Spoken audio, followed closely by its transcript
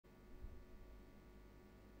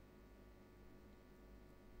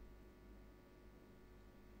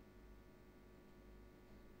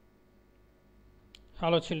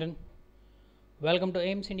Hello children, welcome to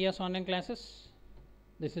aimsindia's online classes.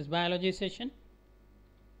 This is biology session.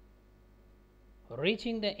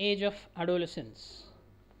 Reaching the age of adolescence,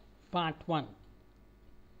 part 1.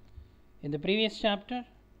 In the previous chapter,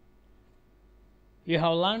 you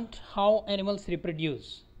have learnt how animals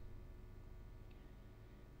reproduce.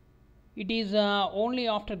 It is only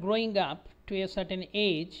after growing up to a certain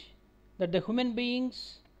age that the human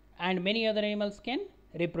beings and many other animals can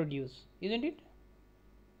reproduce, isn't it?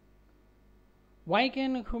 Why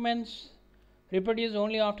can humans reproduce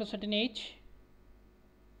only after a certain age?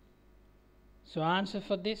 So answer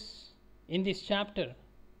for this in this chapter,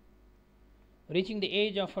 reaching the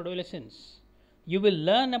age of adolescence. You will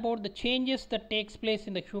learn about the changes that takes place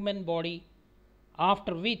in the human body,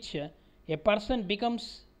 after which a person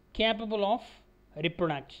becomes capable of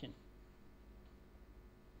reproduction.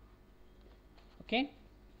 Okay.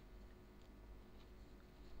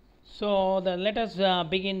 So let us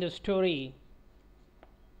begin the story.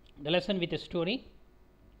 The lesson with a story.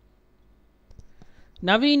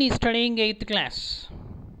 Naveen is studying 8th class.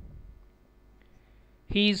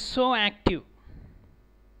 He is so active.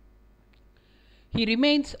 He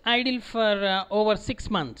remains idle for over 6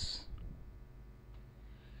 months.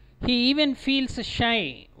 He even feels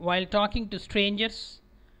shy while talking to strangers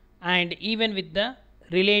and even with the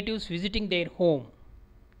relatives visiting their home.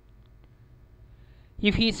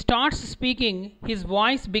 If he starts speaking, his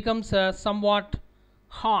voice becomes somewhat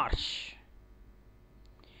harsh.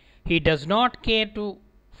 He does not care to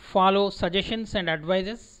follow suggestions and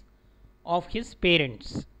advices of his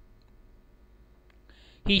parents.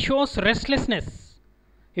 He shows restlessness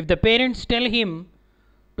if the parents tell him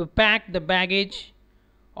to pack the baggage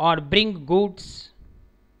or bring goods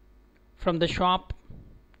from the shop.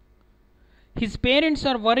 His parents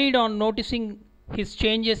are worried on noticing his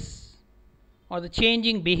changes or the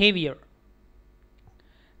changing behavior.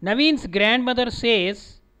 Naveen's grandmother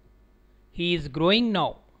says he is growing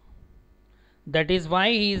now. That is why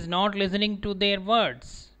he is not listening to their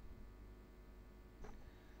words.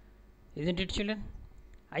 Isn't it, children?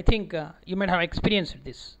 I think you might have experienced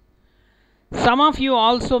this. Some of you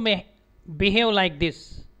also may behave like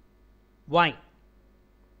this. Why?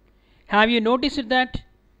 Have you noticed that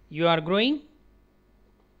you are growing?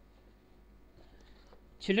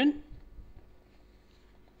 Children,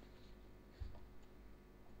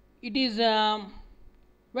 it is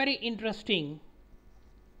very interesting.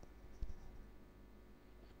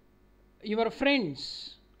 Your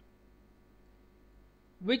friends,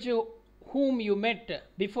 whom you met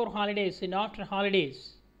before holidays and after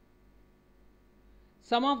holidays,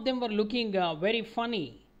 some of them were looking very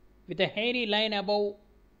funny with a hairy line above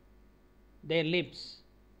their lips,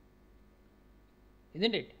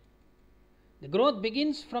 isn't it? The growth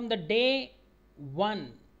begins from the day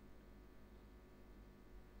one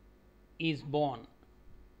is born.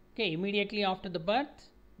 Okay, immediately after the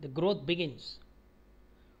birth, the growth begins.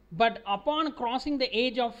 But upon crossing the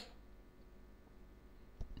age of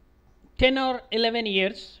 10 or 11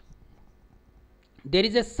 years, there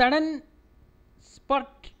is a sudden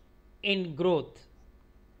spurt in growth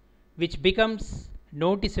which becomes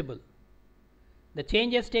noticeable. The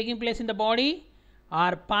changes taking place in the body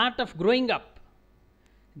are part of growing up.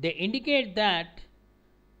 They indicate that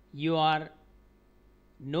you are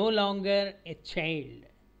no longer a child,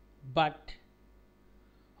 but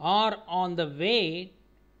are on the way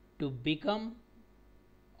to become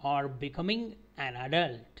or becoming an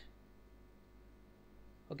adult.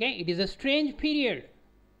 Okay, it is a strange period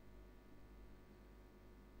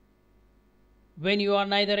when you are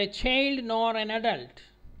neither a child nor an adult,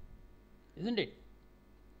 isn't it?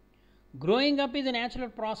 Growing up is a natural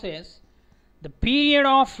process. The period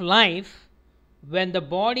of life when the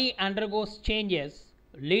body undergoes changes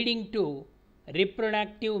leading to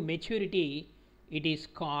reproductive maturity, it is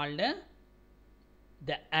called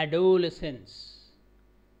the adolescence.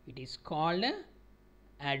 It is called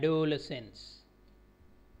adolescence.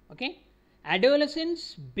 Okay,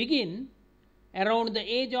 adolescence begin around the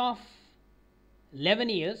age of 11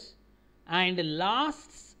 years and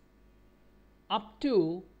lasts up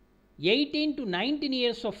to 18 to 19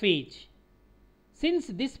 years of age. Since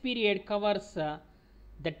this period covers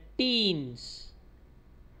the teens,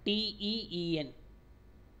 T-E-E-N.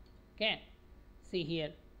 Okay, see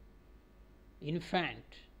here, infant,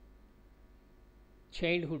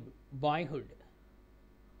 childhood, boyhood,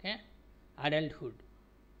 okay, adulthood,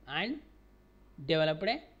 and developed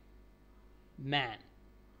a man.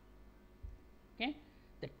 Okay,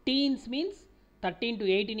 the teens means 13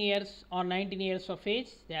 to 18 years or 19 years of age,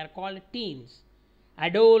 they are called teens.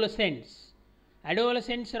 Adolescents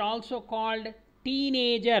are also called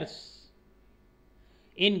teenagers.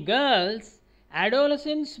 In girls,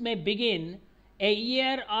 adolescence may begin a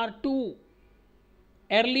year or two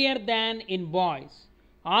earlier than in boys.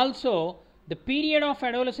 Also, the period of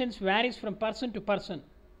adolescence varies from person to person.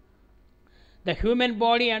 The human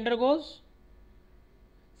body undergoes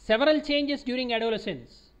several changes during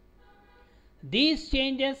adolescence. These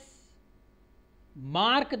changes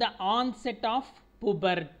mark the onset of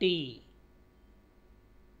puberty.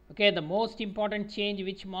 Okay, the most important change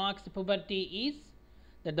which marks puberty is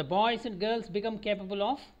that the boys and girls become capable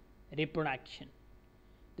of reproduction.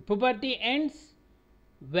 The puberty ends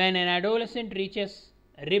when an adolescent reaches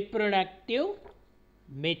reproductive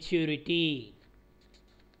maturity.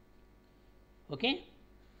 Okay,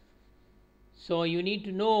 so you need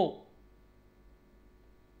to know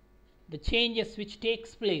the changes which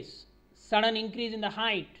takes place. Sudden increase in the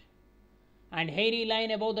height and hairy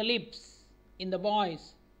line above the lips in the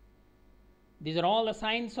boys. These are all the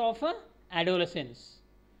signs of adolescence.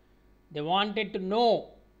 They wanted to know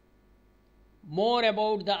more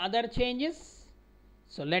about the other changes.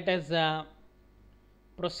 So let us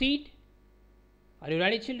proceed. Are you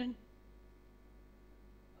ready, children?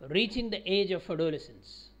 Reaching the age of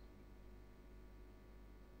adolescence.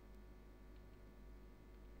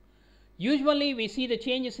 Usually we see the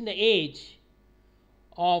changes in the age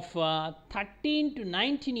of 13 to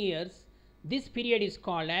 19 years. This period is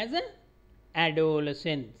called as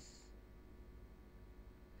adolescence.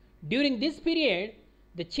 During this period,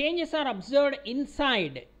 the changes are observed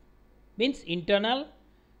inside, means internal,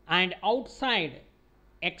 and outside,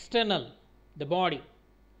 external, the body.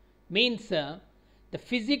 Means the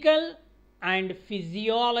physical and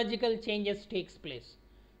physiological changes takes place.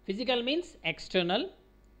 Physical means external,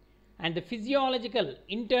 and the physiological,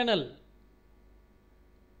 internal,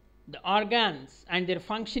 the organs and their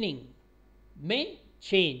functioning may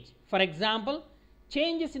change. For example,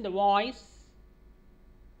 changes in the voice,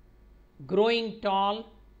 growing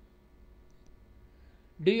tall.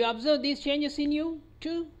 Do you observe these changes in you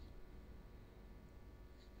too?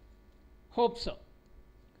 Hope so.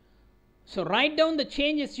 So write down the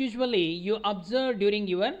changes usually you observe during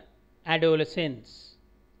your adolescence.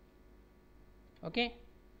 Okay,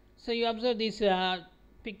 so you observe these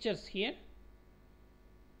pictures here,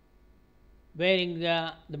 wearing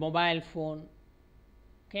the mobile phone,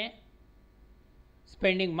 okay,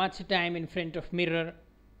 spending much time in front of mirror,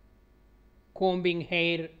 combing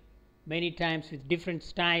hair many times with different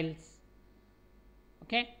styles.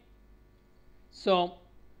 Okay, so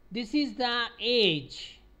this is the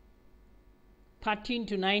age 13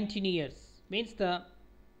 to 19 years, means the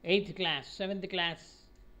 8th class, 7th class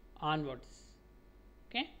onwards.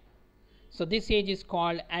 Okay, so this age is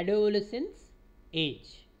called adolescence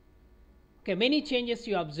age. Okay, many changes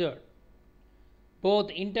you observe,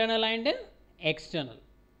 both internal and external.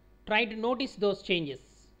 Try to notice those changes.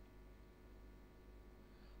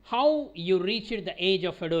 How you reached the age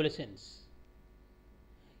of adolescence?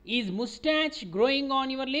 Is mustache growing on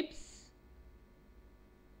your lips?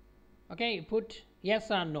 Okay, you put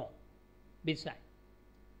yes or no beside.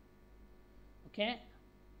 Okay,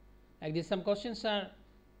 like this, some questions are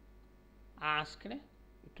asked. You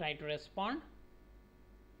try to respond.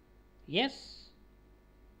 Yes,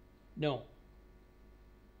 no.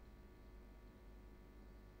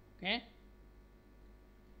 Okay,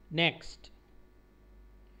 next.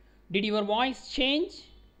 Did your voice change?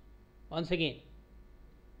 Once again,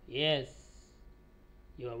 yes,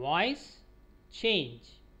 your voice change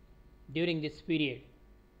during this period.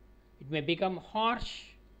 It may become harsh,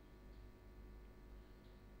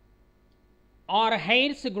 or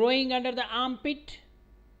hairs growing under the armpit.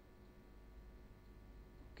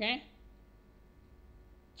 Okay,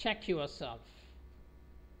 check yourself.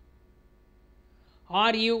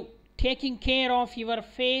 Are you taking care of your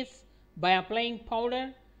face by applying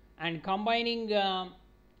powder and combining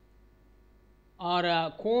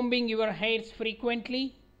or combing your hairs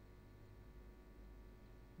frequently?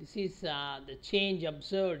 This is the change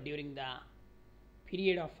observed during the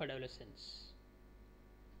period of adolescence.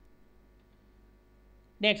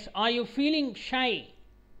 Next, are you feeling shy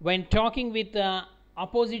when talking with the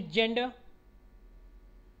opposite gender?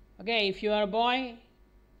 Okay, if you are a boy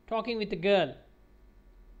talking with a girl,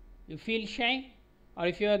 you feel shy, or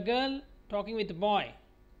if you are a girl talking with a boy,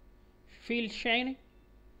 feel shy?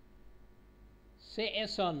 Say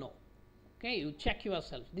yes or no. Okay, you check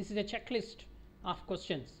yourself. This is a checklist of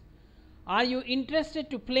questions. Are you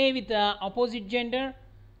interested to play with the opposite gender,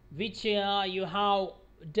 which you have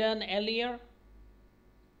done earlier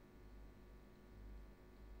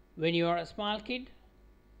when you are a small kid?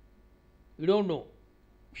 You don't know,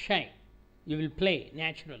 shy, you will play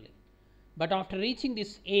naturally. But after reaching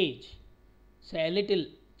this age, say a little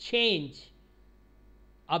change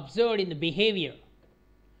observed in the behavior?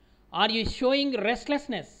 Are you showing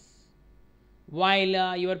restlessness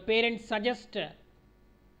while your parents suggest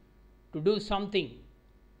to do something?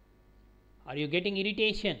 Are you getting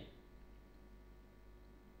irritation?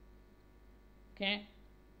 Okay.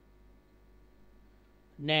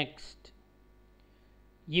 Next,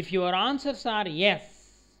 if your answers are yes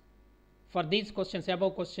for these questions,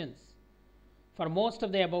 above questions, for most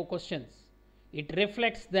of the above questions, it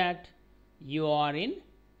reflects that you are in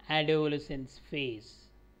adolescence phase.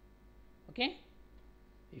 Okay.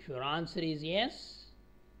 If your answer is yes,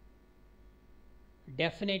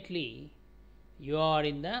 definitely you are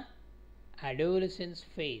in the adolescence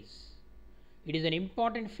phase. It is an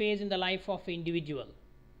important phase in the life of an individual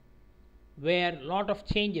where a lot of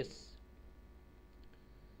changes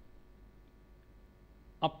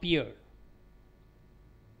appear.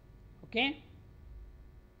 Okay.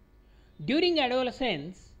 During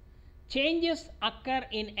adolescence, changes occur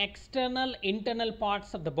in external, internal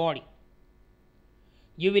parts of the body.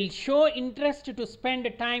 You will show interest to spend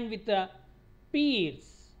time with the peers.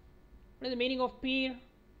 What is the meaning of peer?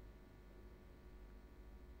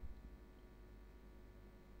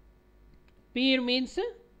 Peer means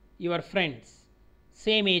your friends,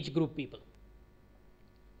 same age group people.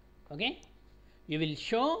 Okay. You will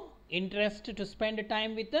show interest to spend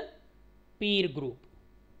time with the peer group.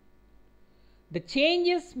 The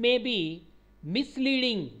changes may be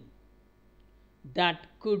misleading. That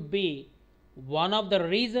could be one of the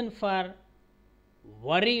reasons for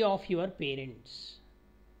worry of your parents.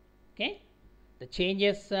 Okay. The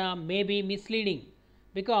changes may be misleading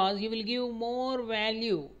because you will give more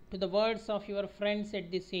value to the words of your friends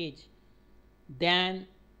at this age than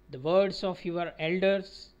the words of your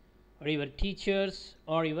elders or your teachers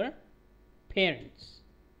or your parents.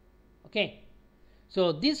 Okay.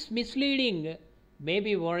 So this misleading may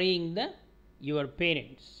be worrying your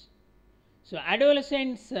parents. So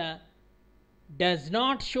adolescence does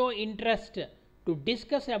not show interest to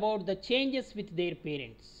discuss about the changes with their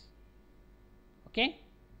parents. Okay.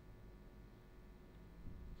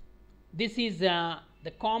 This is the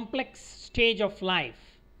complex stage of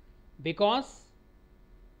life because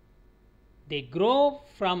they grow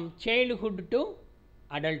from childhood to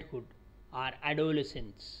adulthood or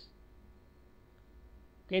adolescence.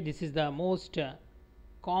 Okay, this is the most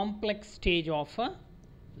complex stage of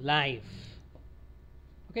life.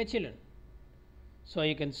 Okay, children. So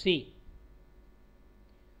you can see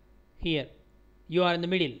here you are in the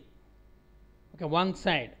middle. Okay, one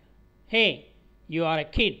side, hey, you are a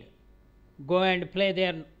kid, go and play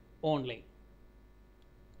there only.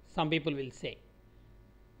 Some people will say.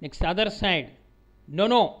 Next, other side,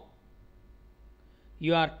 no,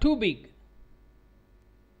 you are too big,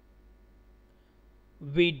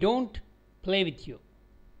 we don't play with you.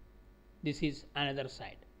 This is another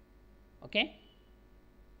side. Okay.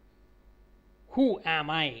 Who am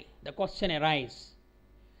I? The question arises.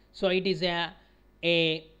 So it is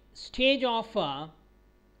a stage of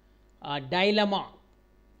a dilemma,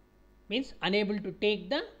 means unable to take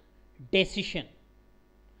the decision.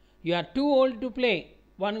 You are too old to play,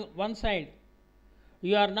 one side.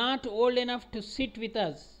 You are not old enough to sit with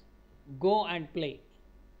us, go and play.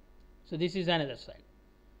 So this is another side.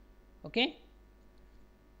 Okay.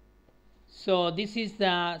 So this is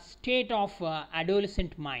the state of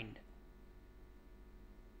adolescent mind.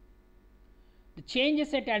 The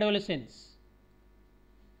changes at adolescence,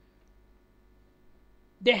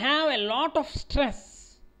 they have a lot of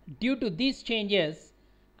stress due to these changes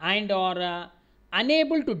and are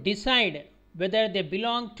unable to decide whether they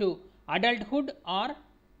belong to adulthood or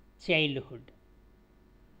childhood.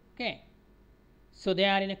 Okay. So they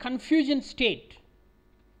are in a confusion state.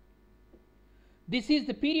 This is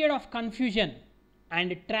the period of confusion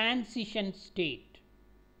and transition state.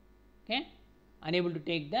 Okay. Unable to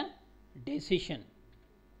take the decision.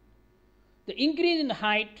 The increase in the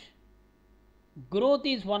height, growth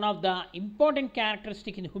is one of the important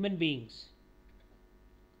characteristics in human beings.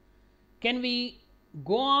 Can we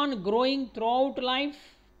go on growing throughout life,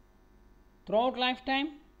 throughout lifetime?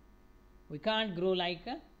 We can't grow like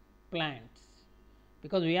plants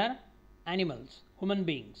because we are animals, human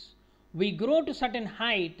beings. We grow to certain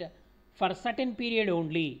height for a certain period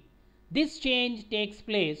only. This change takes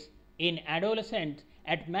place in adolescence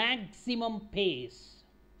at maximum pace.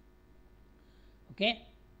 Okay.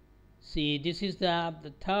 See, this is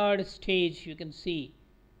the third stage. You can see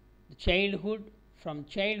the childhood. From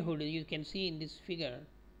childhood, you can see in this figure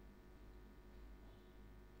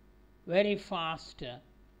very fast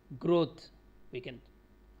growth we can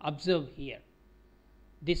observe here,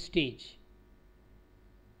 this stage.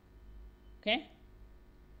 Okay.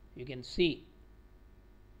 you can see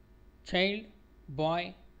child,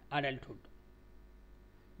 boy, adulthood.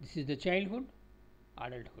 This is the childhood,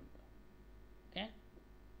 adulthood. Okay.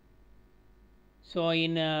 So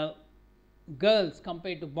in girls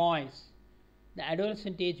compared to boys, the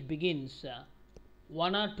adolescent age begins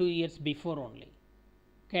 1 or 2 years before only.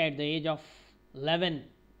 Okay, at the age of 11.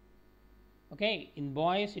 Okay, in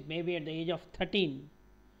boys it may be at the age of 13,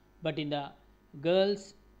 but in the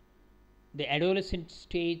girls the adolescent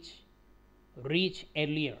stage reach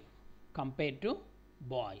earlier compared to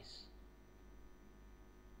boys.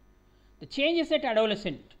 The changes at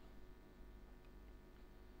adolescent.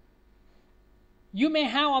 You may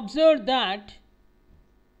have observed that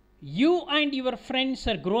you and your friends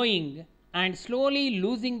are growing and slowly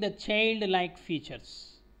losing the childlike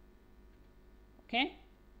features. Okay?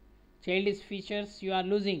 Childish features you are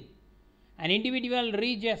losing. An individual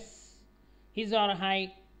reaches his or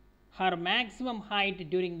her maximum height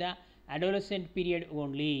during the adolescent period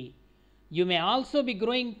only. You may also be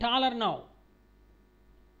growing taller now.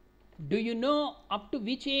 Do you know up to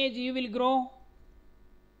which age you will grow?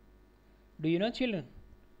 Do you know, children?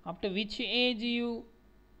 Up to which age you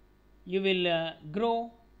will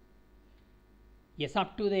grow? Yes,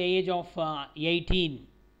 up to the age of 18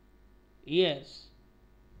 years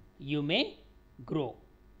you may grow.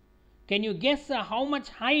 Can you guess how much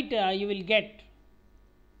height you will get?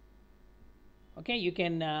 Okay, you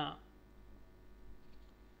can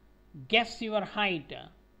guess your height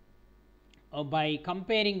by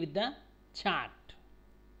comparing with the chart.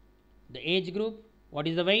 The age group, what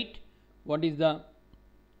is the weight, what do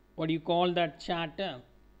you call that chart?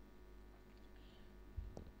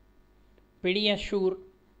 Pediasure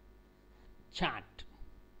chart,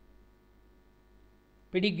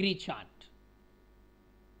 pedigree chart.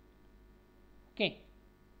 Okay,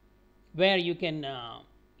 where you can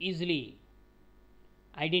easily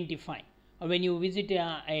identify. When you visit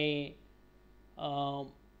a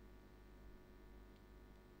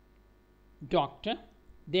doctor,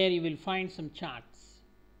 there you will find some charts.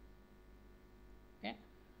 Okay,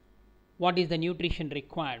 what is the nutrition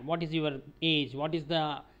required, what is your age, what is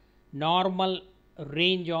the normal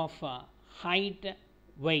range of height,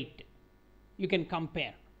 weight, you can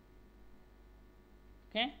compare.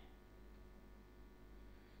 Okay,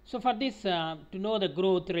 so for this to know the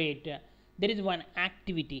growth rate, there is one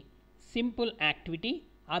activity, simple activity,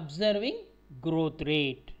 observing growth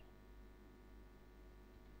rate.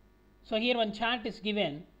 So here one chart is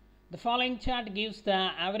given. The following chart gives the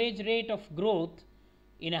average rate of growth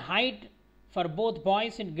in a height for both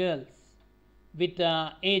boys and girls with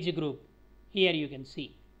the age group. Here you can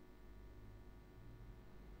see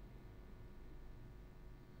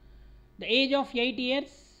the age of 8 years,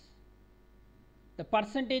 the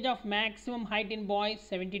percentage of maximum height in boys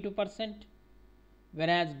 72%,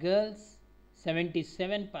 whereas girls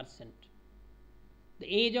 77%. The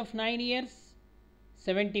age of 9 years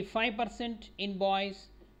 75% in boys,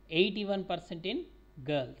 81% in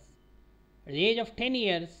girls. At the age of 10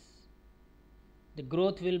 years the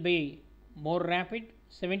growth will be more rapid,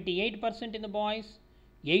 78% in the boys,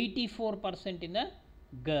 84% in the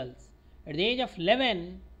girls. At the age of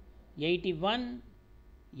 11, 81,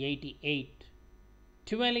 88.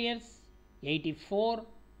 12 years, 84,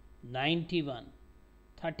 91.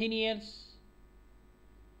 13 years,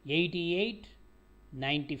 88,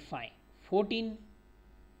 95. 14,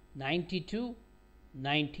 92,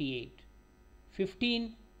 98.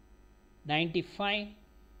 15, 95,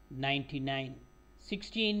 99.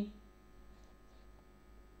 16,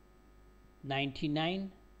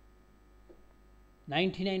 99,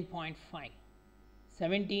 99.5.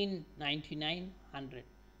 17, 99, 100.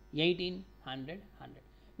 18, 100, 100.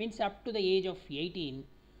 Means up to the age of 18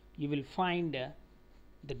 you will find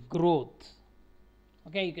the growth.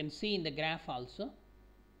 Okay, you can see in the graph also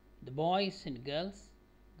the boys and girls,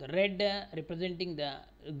 the red representing the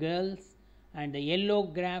girls and the yellow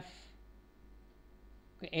graph,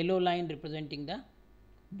 yellow line representing the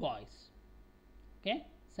boys. Okay,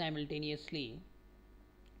 simultaneously.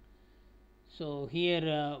 So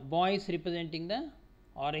here boys representing the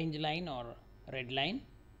orange line or red line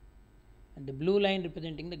and the blue line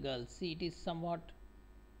representing the girls. See, it is somewhat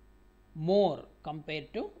more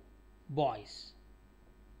compared to boys.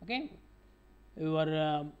 Okay,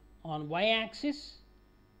 your on y axis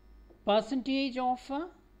percentage of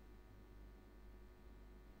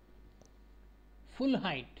full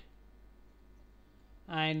height,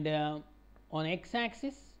 and on x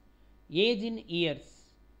axis age in years.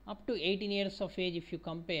 Up to 18 years of age, if you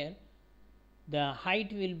compare, the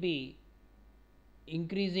height will be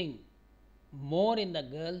increasing more in the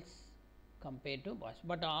girls compared to boys,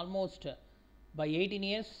 but almost by 18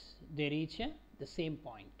 years they reach the same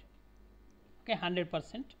point, okay,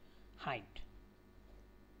 100% height.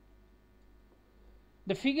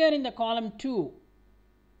 The figure in the column 2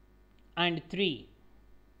 and 3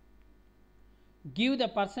 give the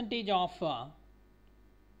percentage of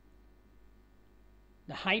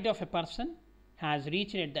the height of a person has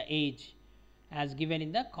reached at the age as given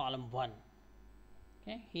in the column 1.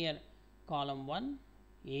 Okay, here column 1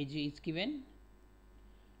 age is given,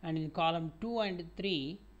 and in column 2 and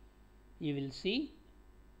 3 you will see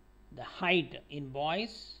the height in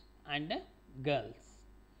boys and girls.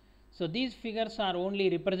 So these figures are only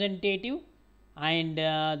representative, and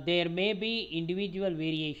there may be individual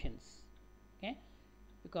variations, okay,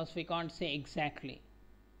 because we can't say exactly,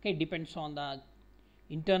 okay, depends on the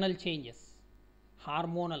internal changes,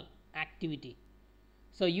 hormonal activity.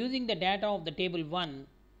 So using the data of the table 1,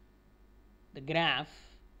 the graph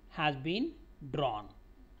has been drawn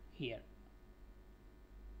here.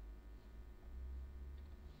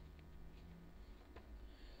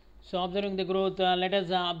 So observing the growth, let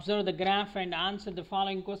us observe the graph and answer the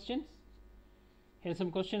following questions. Here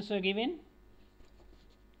some questions are given.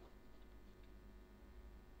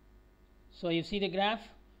 So you see the graph.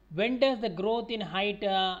 When does the growth in height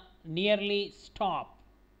nearly stop?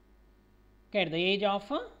 Okay, at the age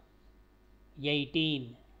of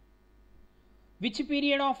 18. Which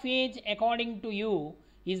period of age according to you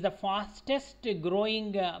is the fastest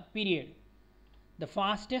growing period? The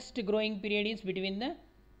fastest growing period is between the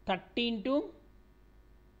 13 to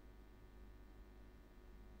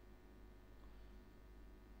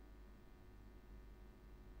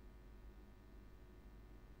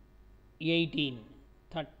 18.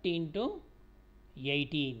 13 to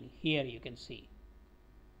 18. Here you can see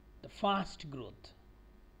the fast growth.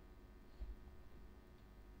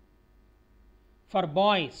 For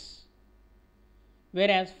boys,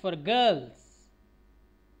 whereas for girls,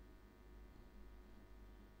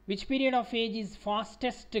 which period of age is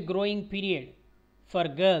fastest growing period for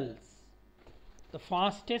girls? The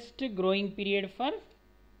fastest growing period for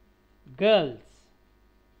girls,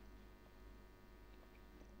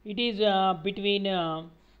 it is between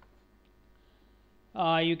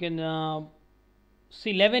you can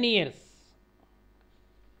see 11 years,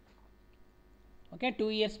 okay, 2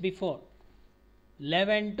 years before,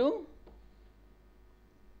 11 to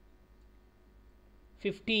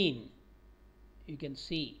 15, you can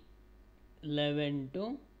see 11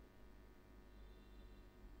 to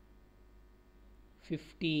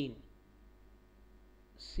 15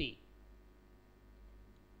 C.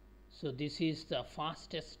 So this is the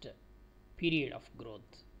fastest period of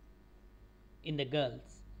growth in the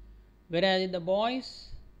girls, whereas in the boys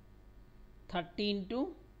 13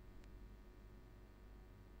 to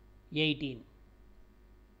 18.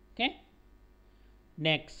 Okay.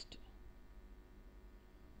 Next,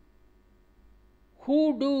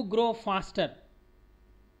 who do grow faster?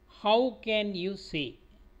 How can you say?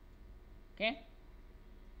 Okay.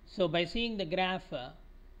 So by seeing the graph,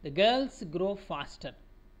 the girls grow faster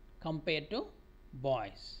compared to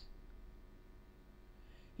boys.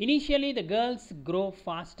 Initially the girls grow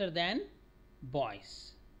faster than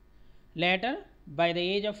boys. Later, by the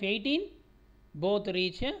age of 18, both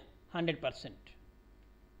reach 100%.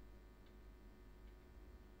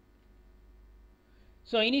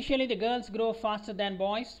 So initially the girls grow faster than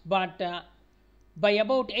boys, but by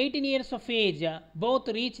about 18 years of age, both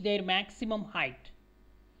reach their maximum height.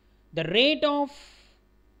 The rate of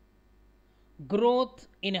growth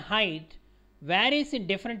in height varies in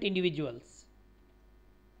different individuals.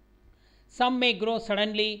 Some may grow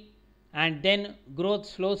suddenly and then growth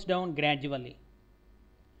slows down gradually.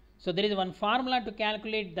 So there is one formula to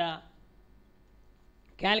calculating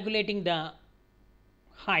the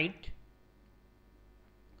height.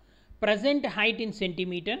 Present height in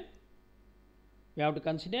centimeter, we have to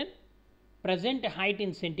consider present height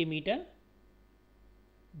in centimeter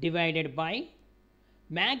divided by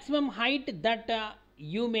maximum height that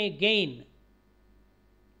you may gain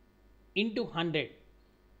into 100.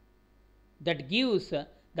 That gives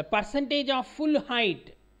the percentage of full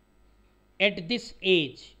height at this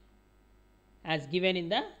age as given in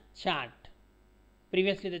the chart.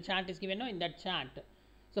 Previously the chart is given in that chart.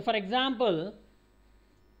 So for example,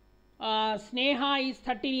 Sneha is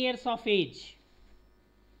 13 years of age,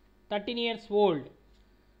 13 years old.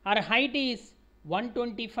 Her height is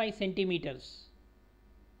 125 centimeters.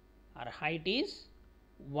 Her height is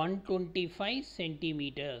 125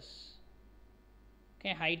 centimeters.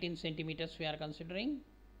 Okay, height in centimeters we are considering.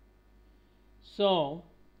 So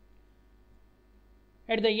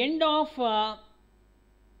at the end of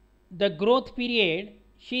the growth period,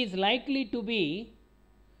 she is likely to be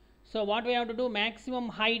So what we have to do, maximum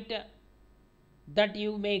height that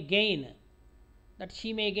you may gain, that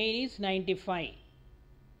she may gain, is 95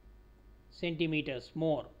 centimeters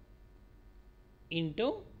more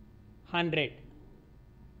into 100.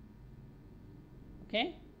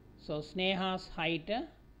 Okay, so Sneha's height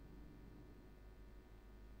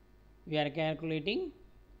we are calculating.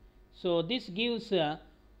 So this gives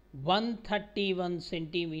 131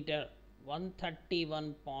 centimeter,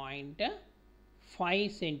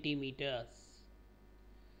 131.5 centimeters.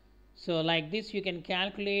 So like this you can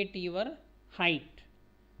calculate your height,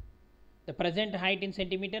 the present height in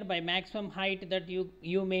centimeter by maximum height that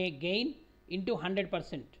you may gain into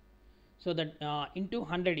 100%. So that into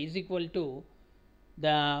 100 is equal to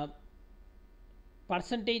the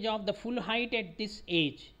percentage of the full height at this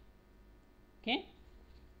age. Okay,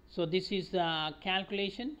 so this is the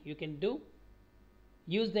calculation you can do.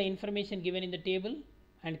 Use the information given in the table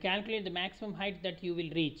and calculate the maximum height that you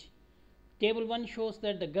will reach. Table 1 shows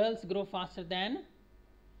that the girls grow faster than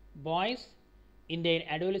boys in their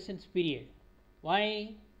adolescence period.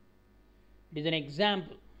 Why? It is an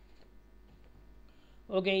example.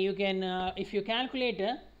 Okay, you can if you calculate,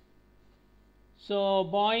 so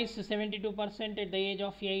boys 72% at the age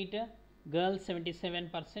of 8, girls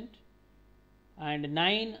 77%, and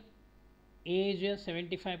 9 age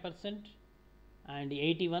 75% and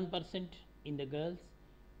 81% in the girls.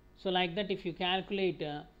 So like that if you calculate,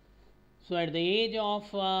 so at the age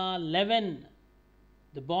of 11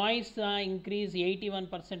 the boys increase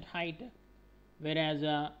 81% height, whereas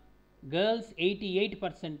girls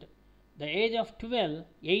 88%. The age of 12,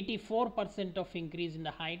 84% of increase in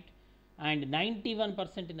the height and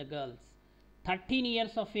 91% in the girls. 13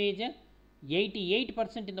 years of age,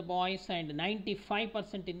 88% in the boys and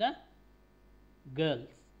 95% in the girls.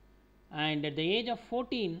 And at the age of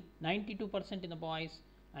 14, 92% in the boys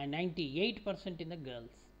and 98% in the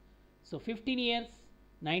girls. So 15 years,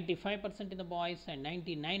 95% in the boys and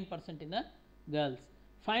 99% in the girls.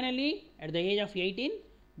 Finally, at the age of 18,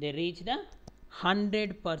 they reach the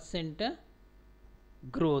 100%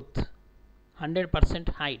 growth, 100%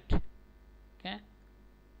 height. Okay.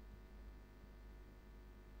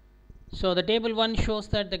 So the table 1 shows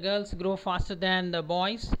that the girls grow faster than the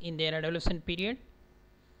boys in their adolescent period.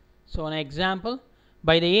 So an example,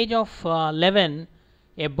 by the age of 11,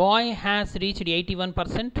 a boy has reached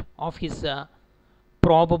 81% of his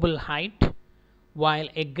probable height, while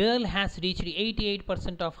a girl has reached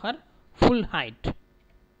 88% of her full height.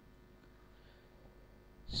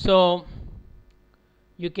 So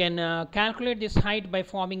you can calculate this height by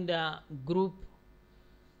forming the group.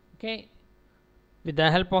 Okay, with the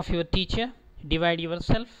help of your teacher, divide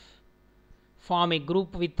yourself, form a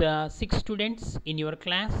group with 6 students in your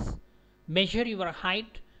class, measure your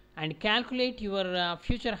height and calculate your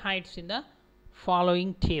future heights in the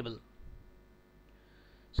following table.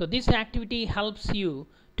 So this activity helps you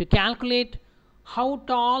to calculate how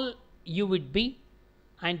tall you would be,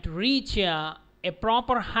 and to reach a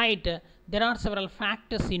proper height there are several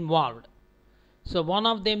factors involved. So one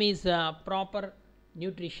of them is proper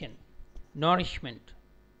nutrition, nourishment.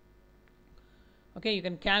 Okay, you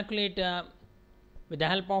can calculate with the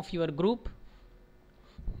help of your group.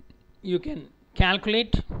 You can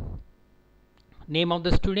calculate name of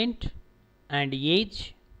the student and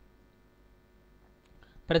age,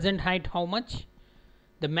 present height how much,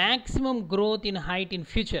 the maximum growth in height in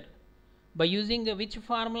future by using which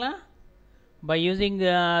formula? By using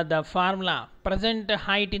the formula present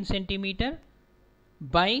height in centimeter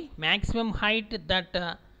by maximum height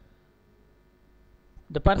that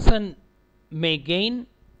the person may gain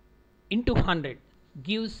into 100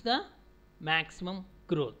 gives the maximum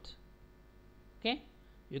growth. Okay,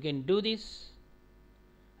 you can do this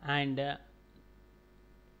and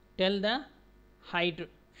tell the height,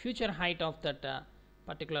 future height of that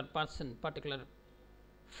particular person, particular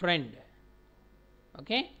friend.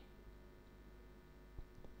 Okay.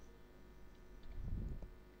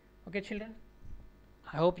 Okay children,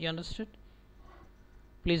 I hope you understood.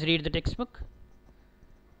 Please read the textbook.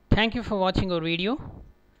 Thank you for watching our video.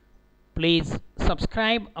 Please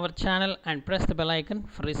subscribe our channel and press the bell icon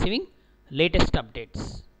for receiving latest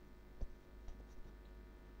updates.